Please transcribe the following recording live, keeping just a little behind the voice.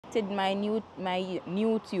neglected my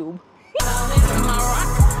YouTube. I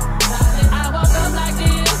woke up like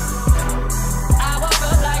this. I woke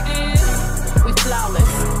up like this. We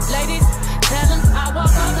flawless. Ladies, tell them I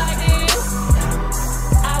woke up like this.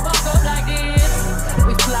 I woke up like this.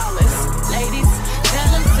 We flawless. Ladies, tell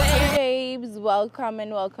them say. Hey babes, welcome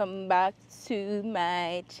and welcome back to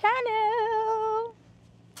my channel.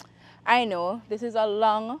 I know this is a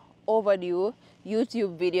long overdue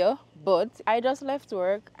YouTube video, but I just left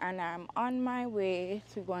work and I'm on my way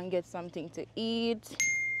to go and get something to eat.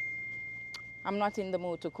 I'm not in the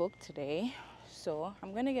mood to cook today, so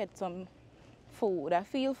I'm gonna get some food. I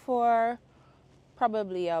feel for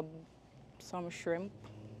probably some shrimp,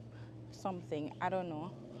 something, I don't know.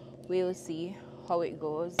 We'll see how it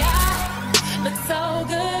goes. Look so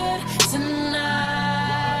good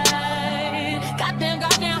tonight.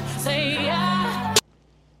 Goddamn, say yeah.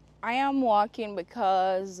 I am walking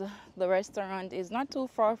because the restaurant is not too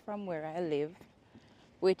far from where I live,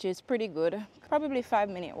 which is pretty good. Probably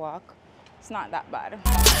 5-minute walk. It's not that bad.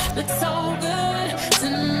 Look so good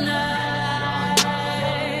tonight.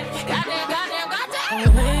 Goddamn. I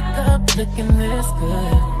wake up looking this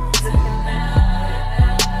good tonight.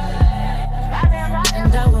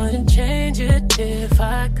 And I wouldn't change it if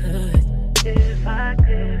I could.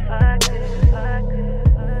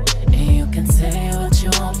 And you can say what you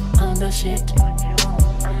want. I'm the shit. I'm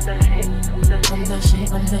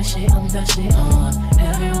the shit. I want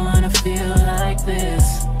everyone to feel like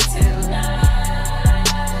this tonight.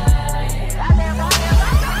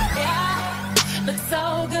 Yeah, look so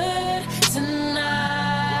good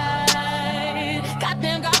tonight.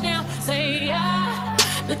 Goddamn, say yeah.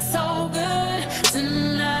 Look so good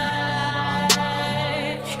tonight.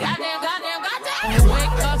 Goddamn.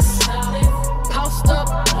 Wake up, post up,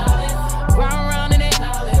 round in it.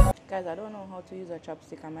 Guys, I don't know how to use a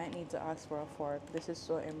chopstick. I might need to ask for a fork. This is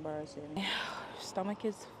so embarrassing. Stomach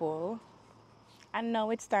is full. And now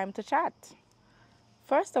it's time to chat.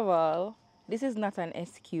 First of all, this is not an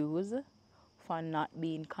excuse for not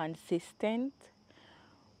being consistent.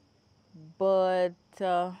 But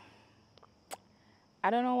I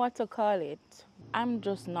don't know what to call it. I'm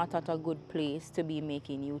just not at a good place to be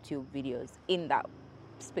making YouTube videos in that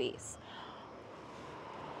space.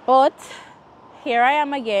 But here I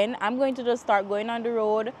am again. I'm going to just start going on the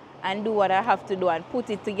road and do what I have to do and put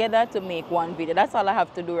it together to make one video. That's all I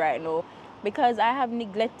have to do right now, because I have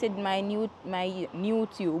neglected my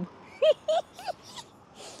YouTube.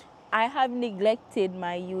 I have neglected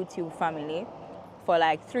my YouTube family for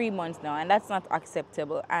like 3 months now, and that's not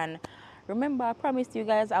acceptable. And remember, I promised you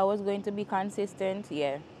guys I was going to be consistent.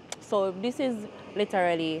 Yeah, so this is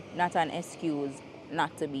literally not an excuse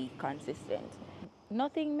not to be consistent.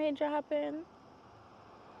 Nothing major happened.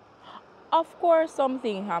 Of course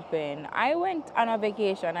something happened. I went on a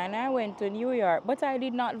vacation and I went to New York, but I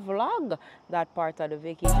did not vlog that part of the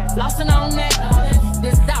vacation. Lost and on it,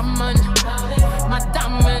 this diamond, my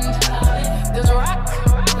diamond, this rock,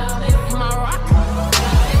 my rock.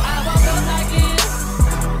 I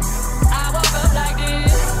woke up like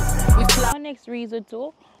this. We fly. One next reason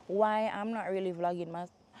too why I'm not really vlogging.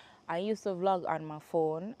 I used to vlog on my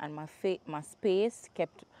phone and my space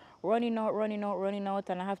kept running out,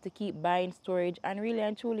 and I have to keep buying storage, and really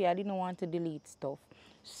and truly I didn't want to delete stuff.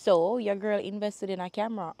 So your girl invested in a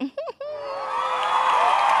camera.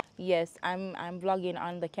 Yes, I'm vlogging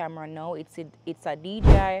on the camera now. It's a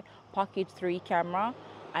DJI Pocket 3 camera,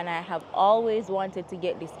 and I have always wanted to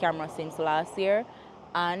get this camera since last year,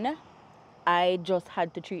 and I just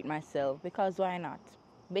had to treat myself, because why not?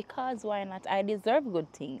 Because why not? I deserve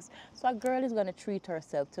good things. So a girl is gonna treat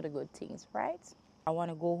herself to the good things, right? I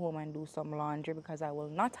want to go home and do some laundry because I will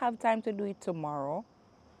not have time to do it tomorrow,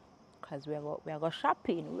 because we are go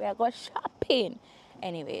shopping.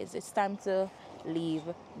 Anyways, it's time to leave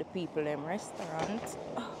the people in restaurant.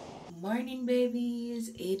 Morning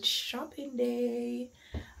babies, it's shopping day.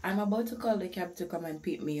 I'm about to call the cab to come and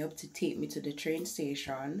pick me up to take me to the train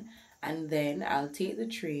station, and then I'll take the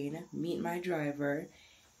train, meet my driver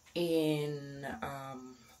in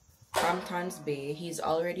Hamptons Bay. He's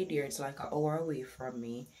already there. It's like an hour away from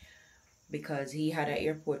me because he had an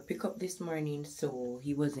airport pickup this morning, so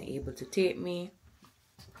he wasn't able to pick me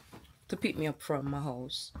up from my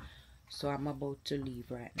house. So I'm about to leave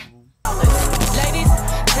right now. Ladies,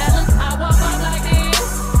 tell them I woke up like this.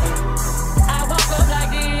 I woke up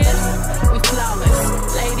like this. We flawless.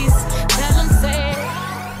 Ladies, tell them say.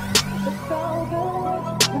 It's so good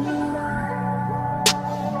tonight.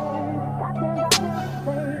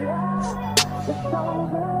 It's so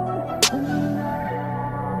good tonight.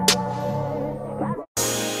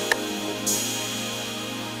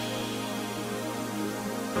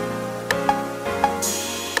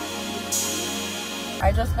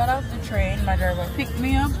 I just got off the train. My driver picked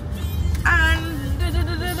me up, and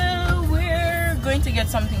we're going to get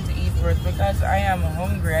something to eat first because I am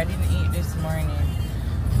hungry. I didn't eat this morning.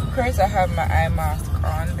 Of course, I have my eye mask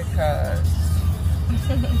on because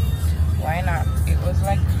why not? It was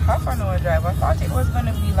like half an hour drive. I thought it was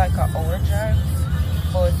gonna be like an hour drive,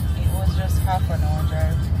 but it was just half an hour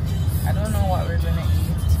drive. I don't know what we're gonna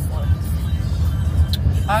eat, but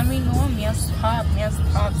all we know, me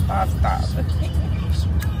stop.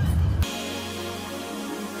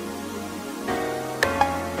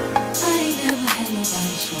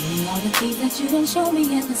 Nobody show me all the things that you don't show me,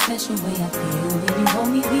 and the special way I feel when you hold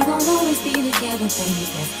me. We gon' always be together, baby.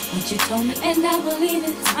 That's what you told me, and I believe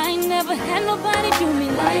it. I ain't never had nobody do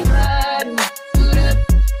me like that.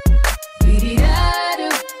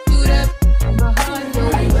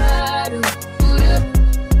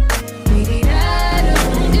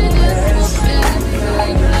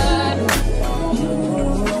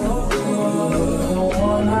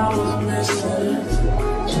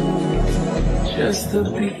 Just the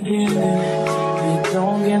beginning, it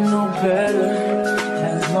don't get no better.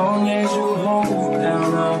 As long as you hold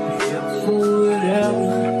down, I'll be up for whatever.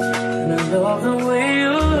 And I love the way you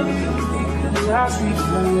look, because I see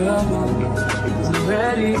forever. I'm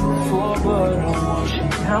ready before, but I want you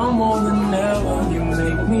now more than ever. You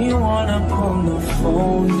make me wanna put the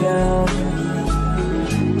phone down.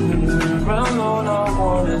 When we're alone, I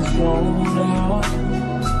wanna zone out.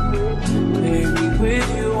 Baby, with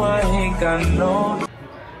you I ain't got no.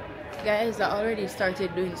 Guys, I already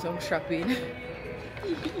started doing some shopping.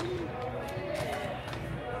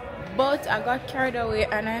 But I got carried away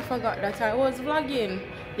and I forgot that I was vlogging.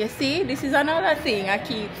 You see, this is another thing I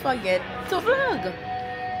keep forget to vlog.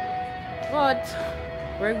 But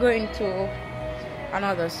we're going to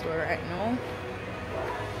another store right now.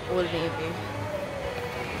 Old Navy.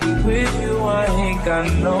 With you I ain't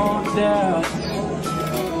got no doubt.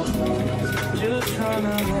 Just trying to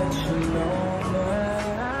let you know now.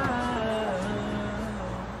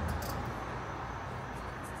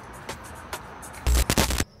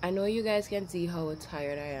 I know you guys can see how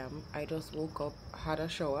tired I am. I just woke up, had a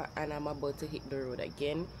shower, and I'm about to hit the road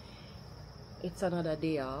again. It's another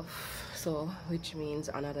day off, so which means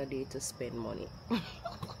another day to spend money.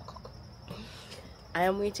 I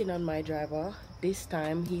am waiting on my driver. This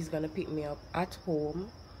time he's gonna pick me up at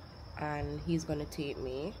home and he's gonna take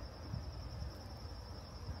me,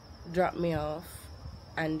 drop me off,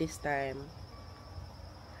 and this time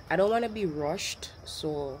I don't want to be rushed,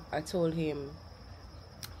 so I told him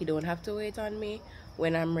he don't have to wait on me.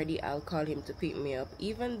 When I'm ready, I'll call him to pick me up,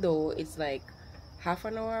 even though it's like half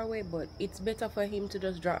an hour away, but it's better for him to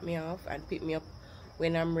just drop me off and pick me up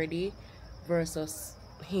when I'm ready versus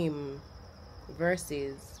him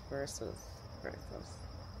versus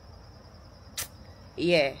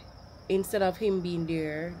yeah, instead of him being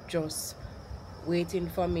there just waiting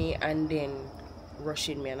for me and then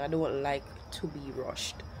rushing me. And I don't like to be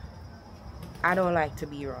rushed. I don't like to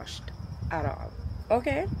be rushed at all.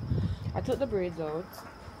 Okay, I took the braids out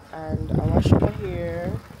and I washed my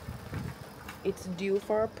hair. It's due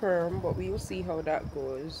for a perm, but we will see how that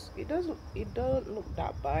goes. It doesn't look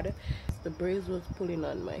that bad. The braids was pulling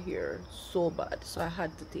on my hair so bad, so I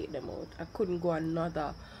had to take them out. I couldn't go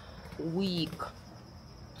another week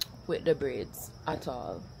with the braids at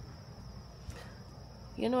all.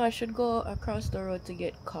 You know, I should go across the road to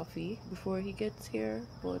get coffee before he gets here,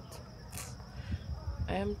 but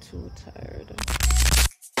I am too tired.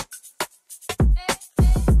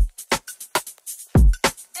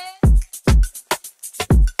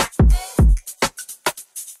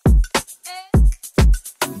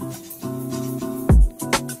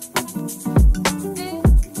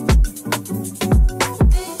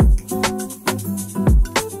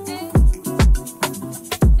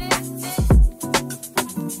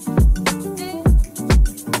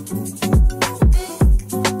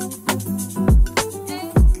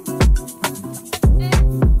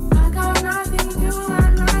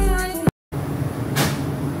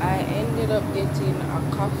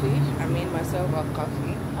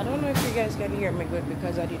 Can hear me good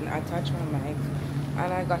because I didn't attach my mic,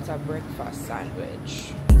 and I got a breakfast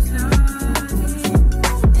sandwich.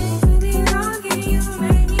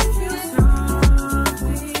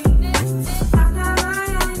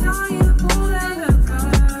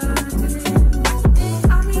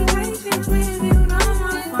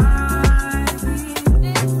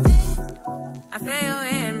 I feel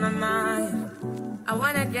in my mind. I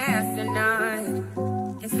wanna dance tonight.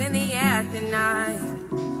 It's in the air tonight.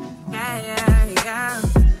 Yeah.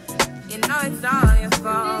 You know it's all your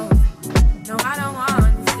fault. No, I don't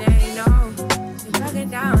want to stay, no. You're bugging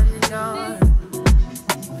down.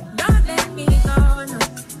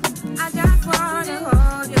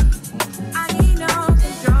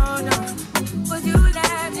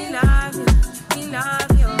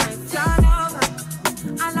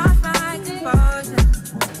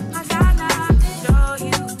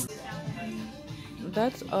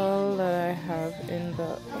 that's all that I have in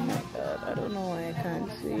the, oh my god, I don't know why I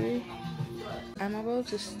can't see. I'm about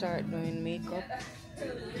to start doing makeup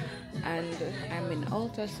and I'm in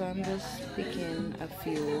Ulta, so I'm just picking a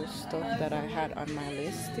few stuff that I had on my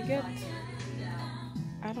list to get.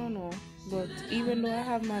 I don't know, but even though I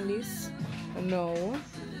have my list, no,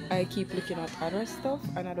 I keep looking at other stuff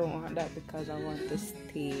and I don't want that because I want to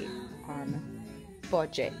stay on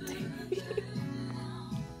budget.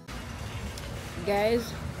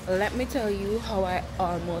 Guys, let me tell you how I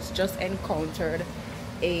almost just encountered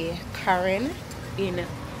a Karen in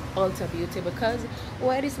Ulta Beauty, because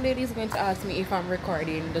why this lady is going to ask me if I'm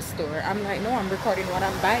recording the store. I'm like, no, I'm recording what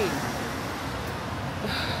I'm buying.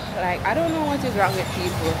 Like, I don't know what is wrong with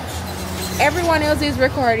people. Everyone else is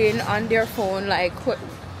recording on their phone, like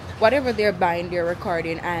whatever they're buying they're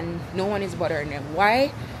recording, and no one is bothering them.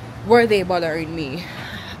 Why were they bothering me?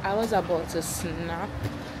 I was about to snap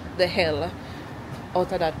the hell out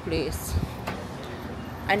of that place,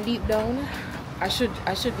 and deep down I should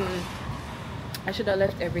have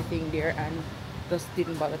left everything there and just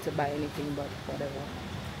didn't bother to buy anything, but whatever.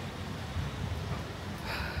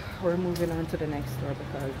 We're moving on to the next store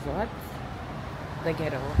because what? The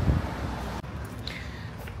ghetto.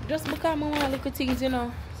 Just because I want little things, you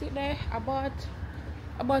know. See there, I bought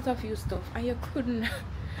a few stuff and you couldn't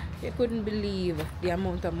believe the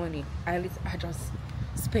amount of money I just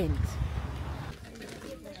spent.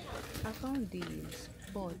 I found these,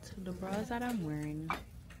 but the bras that I'm wearing,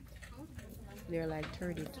 they're like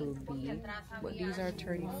 32B, but these are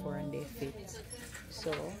 34 and they fit.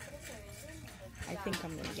 So I think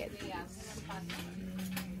I'm gonna get these.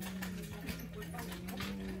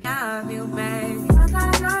 I feel bad.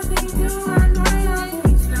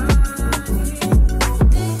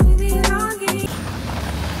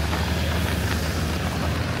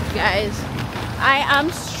 Guys, I am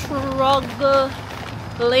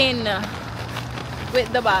struggling with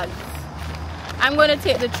the bags. I'm gonna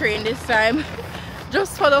take the train this time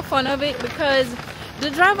just for the fun of it, because the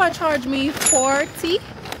driver charged me $40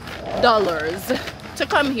 to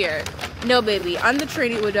come here. No baby, on the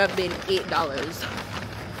train it would have been $8.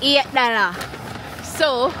 $8.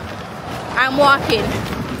 So I'm walking.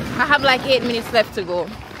 I have like 8 minutes left to go.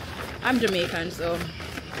 I'm Jamaican, so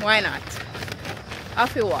why not?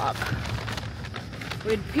 Off you walk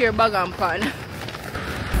with pure bag and pan.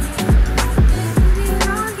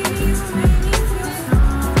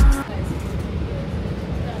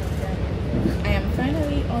 I am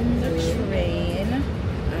finally on the train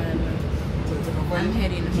and I'm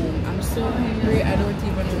heading home. I'm so hungry, I don't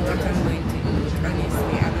even know what I'm going to eat,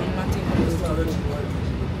 honestly, and I'm not even going to cook.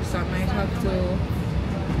 So I might have to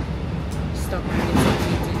stop and get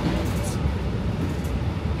something to eat.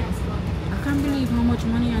 I can't believe how much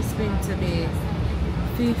money I spent today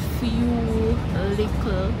for few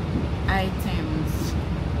little items.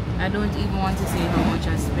 I don't even want to say how much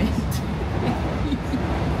I spent.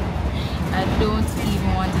 I don't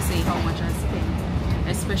even want to say how much I spent,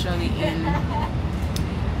 especially in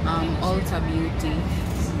Ulta Beauty.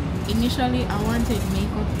 Initially I wanted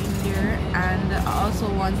makeup in there, and I also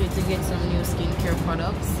wanted to get some new skincare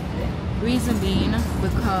products. Reason being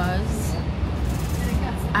because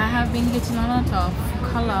I have been getting a lot of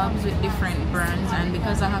collabs with different brands, and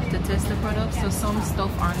because I have to test the products, so some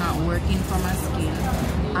stuff are not working for my skin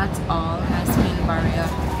at all. My skin barrier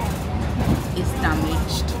is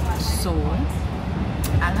damaged, so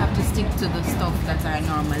I'll have to stick to the stuff that I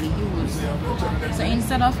normally use. So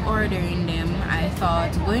instead of ordering them, I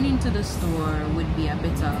thought going into the store would be a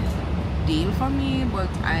better deal for me, but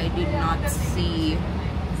I did not see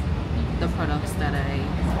the products that I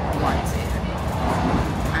wanted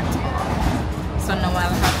at all. So now I'll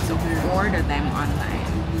have to order them online,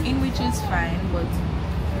 in which is fine, but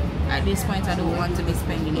at this point I don't want to be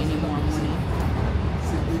spending any more money.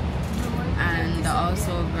 And I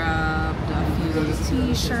also grabbed a few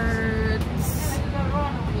t-shirts,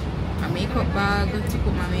 a makeup bag to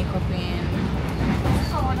put my makeup in,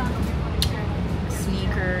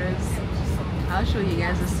 sneakers. I'll show you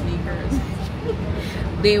guys the sneakers.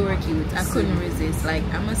 They were cute. I couldn't resist. Like,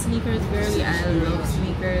 I'm a sneakers girly. I love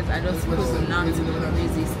sneakers. I just could not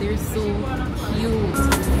resist. They're so cute.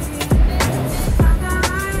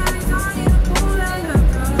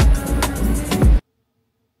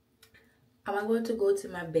 I'm going to go to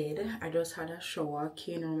my bed. I just had a shower,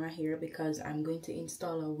 clean my hair because I'm going to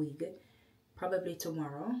install a wig probably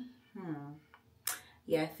tomorrow.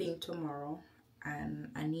 Yeah, I think tomorrow. And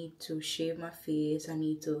I need to shave my face. I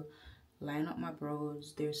need to line up my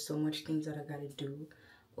brows. There's so much things that I gotta do.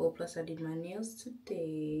 Oh, plus I did my nails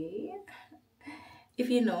today. If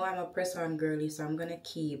you know, I'm a press-on girly, so I'm gonna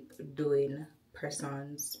keep doing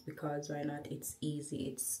press-ons, because why not? It's easy,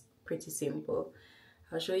 it's pretty simple.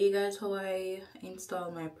 I'll show you guys how I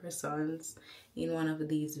install my press-ons in one of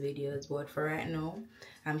these videos, but for right now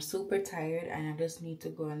I'm super tired and I just need to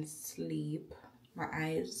go and sleep. My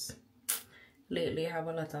eyes lately have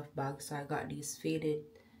a lot of bags, so I got these faded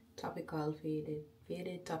topical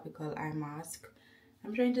eye mask.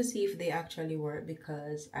 I'm trying to see if they actually work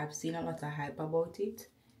because I've seen a lot of hype about it,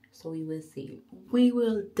 so we will see. We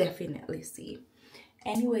will definitely see.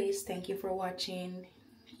 Anyways, thank you for watching.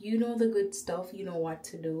 You know the good stuff, you know what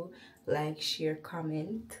to do. Like, share,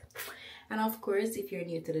 comment, and of course, if you're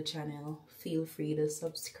new to the channel, feel free to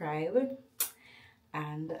subscribe,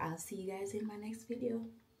 and I'll see you guys in my next video.